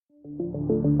Welcome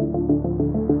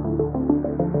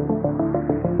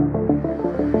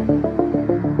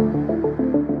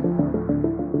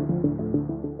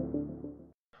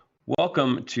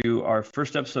to our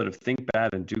first episode of Think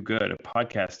Bad and Do Good, a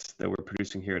podcast that we're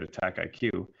producing here at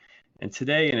AttackIQ. And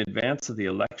today, in advance of the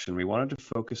election, we wanted to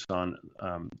focus on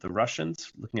the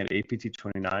Russians, looking at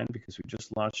APT29, because we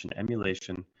just launched an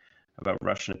emulation about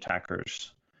Russian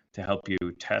attackers to help you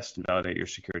test and validate your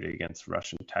security against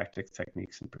Russian tactics,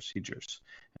 techniques, and procedures.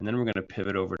 And then we're going to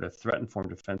pivot over to threat-informed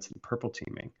defense and purple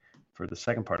teaming for the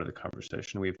second part of the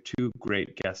conversation. We have two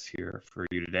great guests here for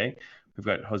you today. We've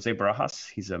got Jose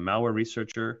Barajas. He's a malware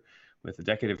researcher with a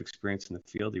decade of experience in the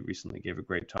field. He recently gave a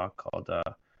great talk called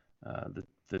the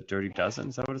Dirty Dozen.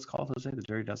 Is that what it's called, Jose? The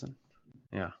Dirty Dozen?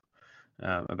 Yeah.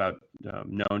 About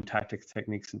known tactics,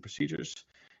 techniques, and procedures.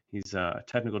 He's a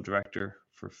technical director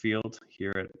for field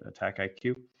here at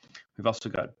AttackIQ. We've also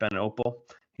got Ben Opel.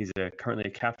 He's currently a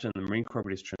captain in the Marine Corps,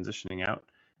 but he's transitioning out.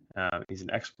 He's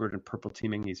an expert in purple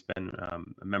teaming. He's been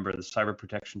a member of the cyber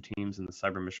protection teams and the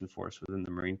cyber mission force within the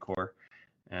Marine Corps.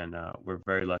 And we're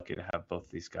very lucky to have both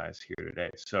these guys here today.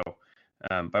 So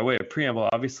by way of preamble,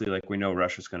 obviously, like we know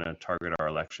Russia's going to target our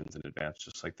elections in advance,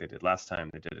 just like they did last time.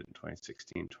 They did it in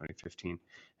 2016, 2015,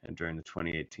 and during the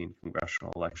 2018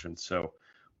 congressional election. So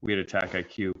we at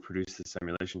AttackIQ produced this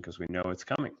simulation because we know it's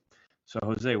coming. So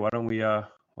Jose, why don't you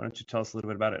tell us a little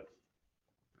bit about it?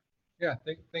 Yeah,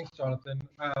 thanks, Jonathan.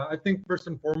 I think first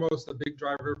and foremost, a big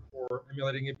driver for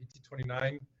emulating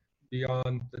APT29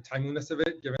 beyond the timeliness of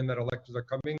it, given that elections are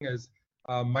coming, is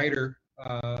MITRE.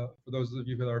 For those of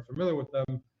you that are familiar with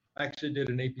them, actually did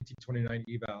an APT29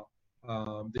 eval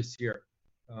this year.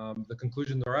 The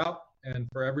conclusions are out, and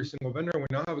for every single vendor, we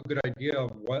now have a good idea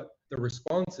of what the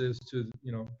response is to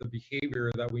the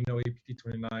behavior that we know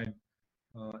APT29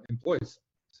 employs.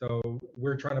 So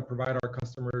we're trying to provide our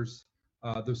customers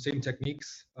those same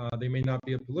techniques. They may not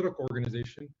be a political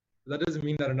organization, but that doesn't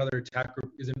mean that another attack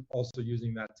group isn't also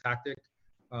using that tactic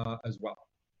as well.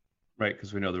 Right,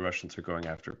 because we know the Russians are going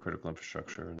after critical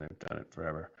infrastructure, and they've done it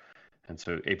forever. And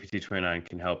so APT29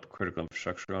 can help critical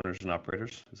infrastructure owners and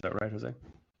operators. Is that right, Jose?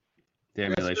 The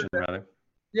emulation, rather?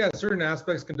 Yeah, certain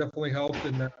aspects can definitely help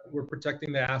in that we're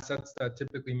protecting the assets that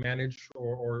typically manage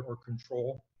or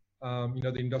control,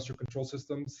 the industrial control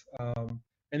systems.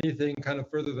 Anything kind of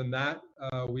further than that,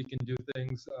 we can do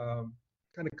things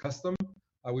kind of custom.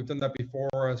 We've done that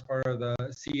before as part of the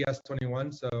CES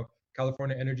 21, so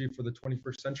California Energy for the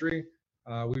 21st Century.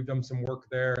 We've done some work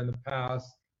there in the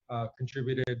past,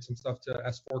 contributed some stuff to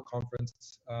S4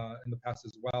 conference in the past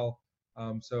as well.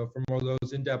 So for more of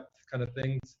those in-depth kind of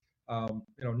things,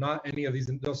 not any of these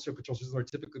industrial control systems are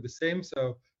typically the same,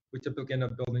 so we typically end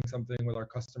up building something with our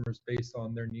customers based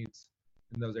on their needs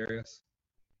in those areas.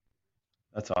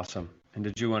 That's awesome. And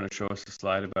did you want to show us a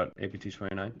slide about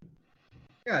APT29?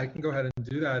 Yeah, I can go ahead and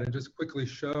do that and just quickly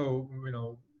show,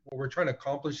 what we're trying to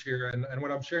accomplish here. And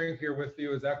what I'm sharing here with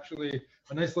you is actually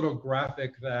a nice little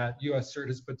graphic that US CERT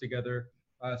has put together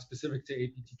specific to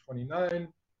APT29.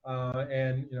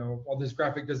 While this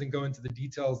graphic doesn't go into the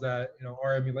details that,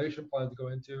 our emulation plans go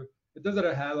into, it does at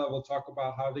a high level talk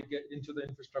about how they get into the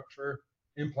infrastructure,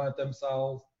 implant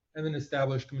themselves, and then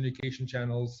establish communication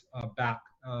channels back.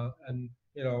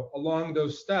 Along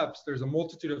those steps, there's a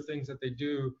multitude of things that they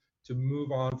do to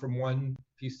move on from one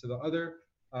piece to the other.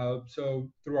 So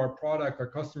through our product, our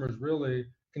customers really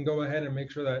can go ahead and make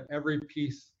sure that every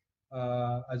piece,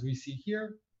 as we see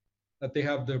here, that they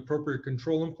have the appropriate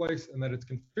control in place and that it's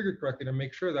configured correctly to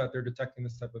make sure that they're detecting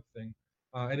this type of thing.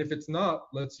 And if it's not,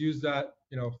 let's use that,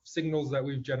 signals that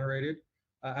we've generated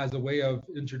as a way of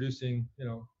introducing,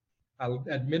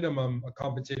 at minimum, a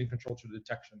compensating control to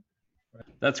detection. Right.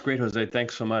 That's great, Jose.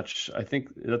 Thanks so much. I think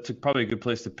that's probably a good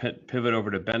place to pivot over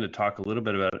to Ben to talk a little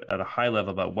bit about, at a high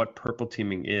level, about what purple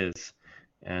teaming is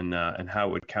and how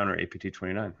it would counter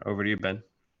APT29. Over to you, Ben.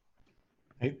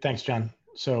 Hey, thanks, John.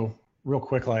 So real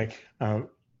quick,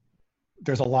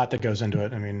 there's a lot that goes into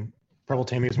it. I mean, purple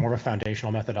teaming is more of a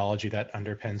foundational methodology that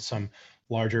underpins some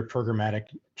larger programmatic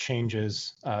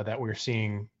changes that we're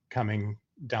seeing coming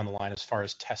down the line as far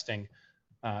as testing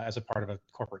as a part of a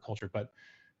corporate culture. But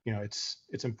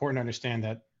it's important to understand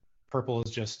that purple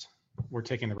is just, we're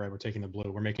taking the red, we're taking the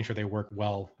blue, we're making sure they work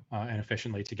well and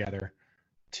efficiently together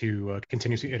to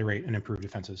continuously iterate and improve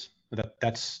defenses.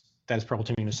 That is purple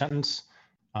teaming in a sentence.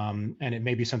 And it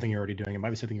may be something you're already doing, it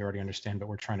might be something you already understand, but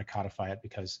we're trying to codify it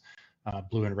because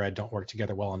blue and red don't work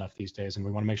together well enough these days, and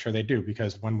we want to make sure they do,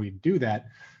 because when we do that,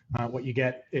 what you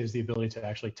get is the ability to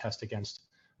actually test against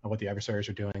what the adversaries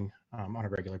are doing on a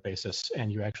regular basis,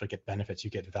 and you actually get benefits,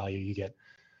 you get value, you get,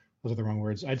 those are the wrong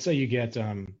words, I'd say you get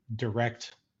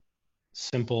direct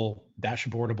simple,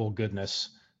 dashboardable goodness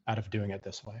out of doing it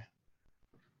this way.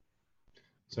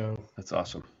 So that's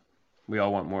awesome. We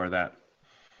all want more of that.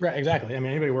 Right, exactly. I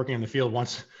mean, anybody working in the field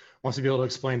wants to be able to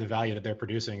explain the value that they're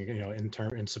producing,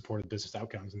 in support of business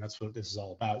outcomes, and that's what this is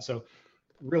all about. So,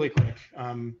 really quick,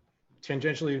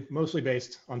 tangentially, mostly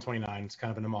based on 29, it's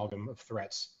kind of an amalgam of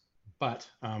threats. But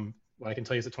what I can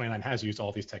tell you is that 29 has used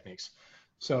all these techniques.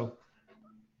 So,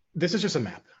 this is just a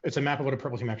map. It's a map of what a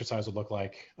purple team exercise would look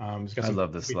like. It's got I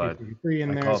love this slide.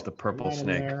 In I there, call it the purple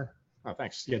snake. Oh,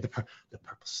 thanks. Yeah, the purple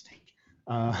snake.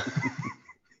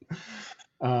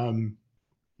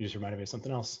 You just reminded me of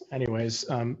something else. Anyways,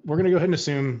 we're going to go ahead and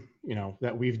assume,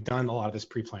 that we've done a lot of this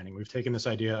pre-planning. We've taken this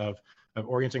idea of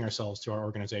orienting ourselves to our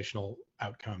organizational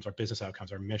outcomes, our business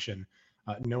outcomes, our mission,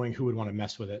 knowing who would want to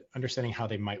mess with it, understanding how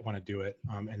they might want to do it,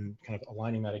 and kind of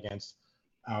aligning that against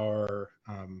our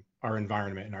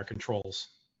environment and our controls.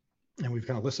 And we've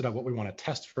kind of listed out what we want to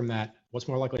test from that, what's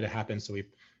more likely to happen. So we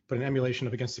put an emulation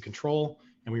up against the control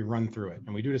and we run through it.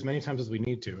 And we do it as many times as we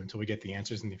need to until we get the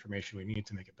answers and the information we need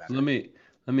to make it better.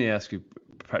 Let me ask you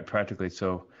practically.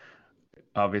 So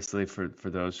obviously for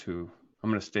those who, I'm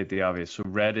going to state the obvious. So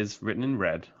red is written in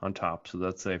red on top. So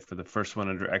let's say for the first one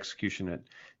under execution at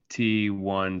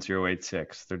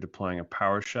T1086, they're deploying a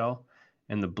PowerShell,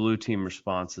 and the blue team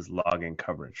response is logging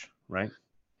coverage, right?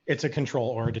 It's a control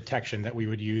or a detection that we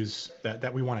would use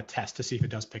that we want to test to see if it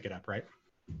does pick it up, right?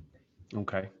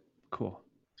 Okay, cool.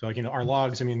 So our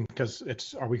logs,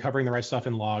 because are we covering the right stuff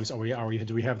in logs? Do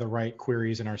we have the right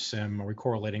queries in our SIM? Are we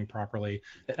correlating properly?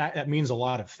 That means a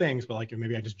lot of things, but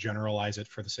maybe I just generalize it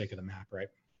for the sake of the map, right?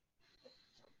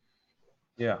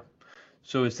 Yeah.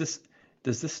 So does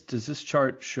this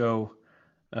chart show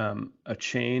a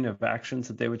chain of actions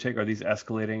that they would take? Are these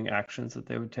escalating actions that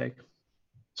they would take?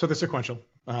 So they're sequential.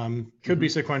 Could be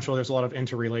sequential. There's a lot of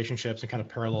interrelationships and kind of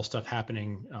parallel stuff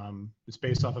happening. It's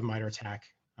based off of MITRE ATT&CK.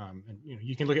 And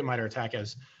you can look at MITRE ATT&CK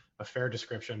as a fair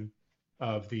description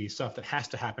of the stuff that has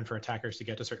to happen for attackers to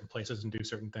get to certain places and do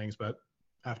certain things. But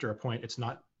after a point, it's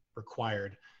not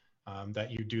required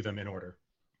that you do them in order.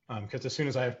 Because as soon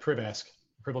as I have privilege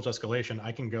escalation,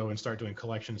 I can go and start doing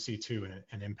collection C2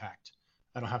 and impact.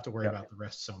 I don't have to worry about the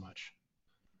rest so much.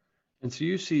 And so do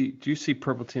you see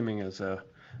purple teaming as a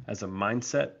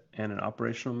mindset and an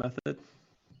operational method?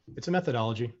 It's a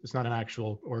methodology. It's not an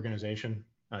actual organization.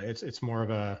 It's more of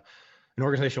an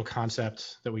organizational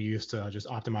concept that we use to just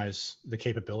optimize the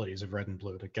capabilities of red and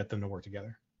blue to get them to work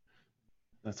together.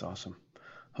 That's awesome.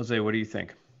 Jose, what do you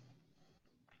think?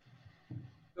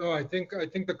 Oh, I think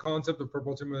the concept of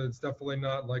purple team is definitely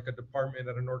not like a department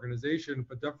at an organization,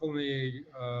 but definitely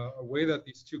a way that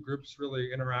these two groups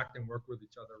really interact and work with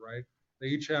each other, right? They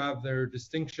each have their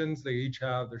distinctions, they each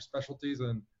have their specialties,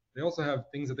 and they also have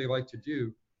things that they like to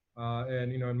do.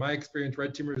 And in my experience,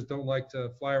 red teamers don't like to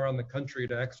fly around the country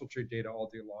to exfiltrate data all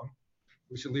day long.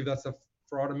 We should leave that stuff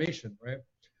for automation,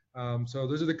 right? So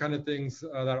those are the kind of things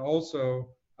that also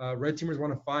red teamers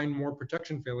want to find more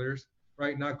protection failures,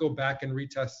 right? Not go back and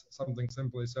retest something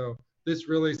simply. So this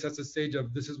really sets the stage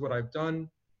of this is what I've done.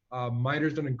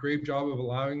 MITRE's done a great job of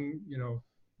allowing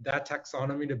that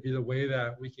taxonomy to be the way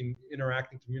that we can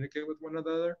interact and communicate with one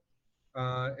another.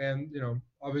 And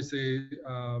obviously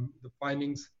the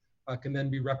findings can then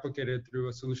be replicated through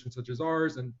a solution such as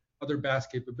ours and other BAS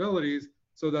capabilities,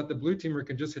 so that the blue teamer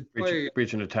can just hit play.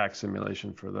 Breach and attack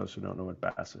simulation for those who don't know what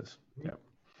BAS is. Yeah.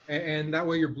 And that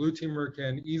way your blue teamer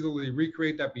can easily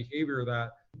recreate that behavior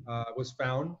that was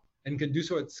found and can do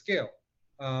so at scale,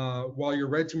 while your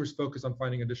red teamers focus on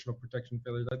finding additional protection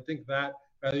failures. I think that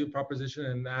value proposition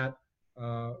and that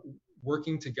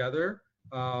working together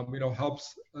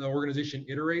helps the organization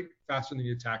iterate faster than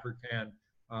the attacker can.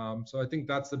 So I think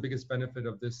that's the biggest benefit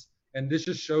of this. And this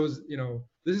just shows,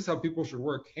 this is how people should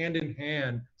work hand in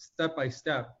hand, step by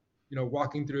step,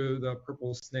 walking through the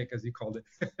purple snake, as you called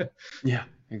it. Yeah,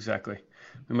 exactly.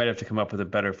 We might have to come up with a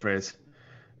better phrase.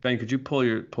 Ben, could you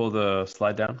pull the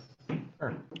slide down?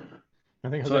 Sure. I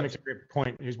think Jose makes a great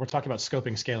point. We're talking about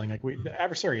scoping, scaling. The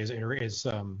adversary is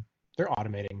they're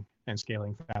automating and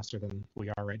scaling faster than we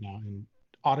are right now. And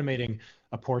automating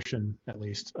a portion, at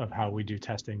least, of how we do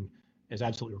testing is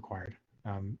absolutely required.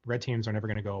 Red teams are never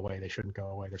going to go away. They shouldn't go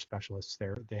away. They're specialists.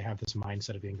 They have this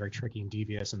mindset of being very tricky and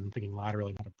devious and thinking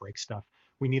laterally how to break stuff.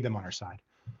 We need them on our side.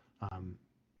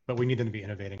 But we need them to be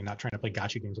innovating and not trying to play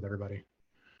gotcha games with everybody.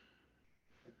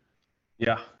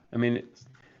 Yeah,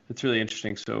 it's really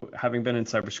interesting. So having been in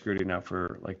cybersecurity now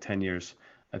for like 10 years,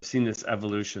 I've seen this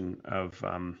evolution of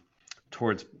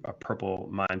towards a purple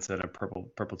mindset and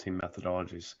purple team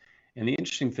methodologies. And the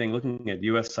interesting thing, looking at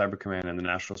U.S. Cyber Command and the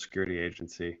National Security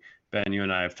Agency, Ben, you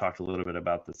and I have talked a little bit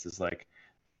about this, is like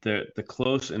the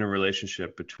close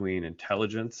interrelationship between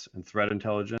intelligence and threat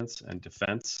intelligence and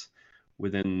defense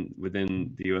within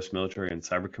the U.S. military and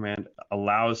Cyber Command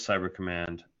allows Cyber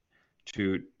Command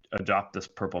to adopt this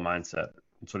purple mindset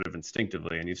sort of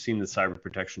instinctively. And you've seen the cyber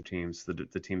protection teams, the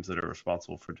teams that are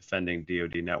responsible for defending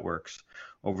DoD networks,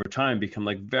 over time become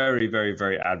like very, very,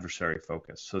 very adversary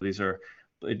focused. So these are,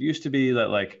 it used to be that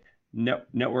like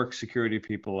network security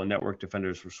people and network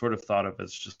defenders were sort of thought of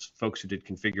as just folks who did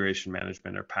configuration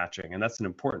management or patching, and that's an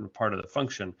important part of the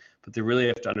function, but they really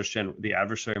have to understand the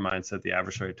adversary mindset, the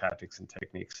adversary tactics and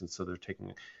techniques, and so they're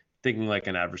thinking like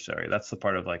an adversary. That's the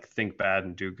part of like think bad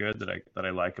and do good that I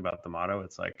like about the motto.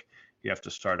 It's like you have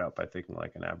to start out by thinking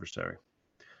like an adversary.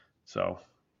 So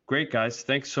great, guys.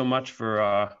 Thanks so much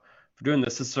for doing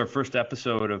this. This is our first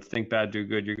episode of Think Bad, Do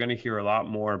Good. You're going to hear a lot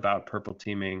more about purple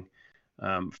teaming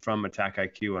from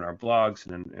AttackIQ in our blogs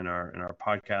and in our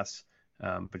podcasts.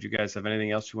 But you guys have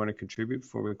anything else you want to contribute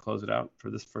before we close it out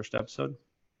for this first episode?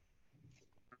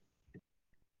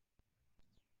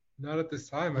 Not at this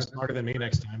time. You're smarter than me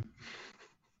next time.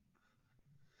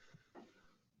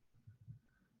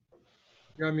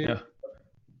 Yeah.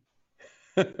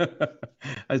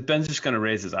 Ben's just going to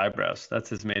raise his eyebrows. That's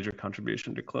his major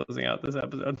contribution to closing out this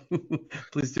episode.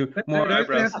 Please do more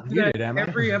eyebrows.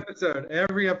 Every episode.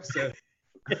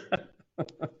 Yeah.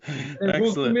 And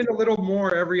we'll zoom in a little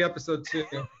more every episode too.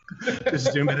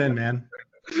 Just zoom it in, man.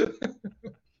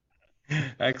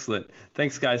 Excellent.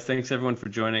 Thanks, guys. Thanks, everyone, for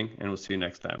joining, and we'll see you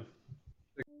next time.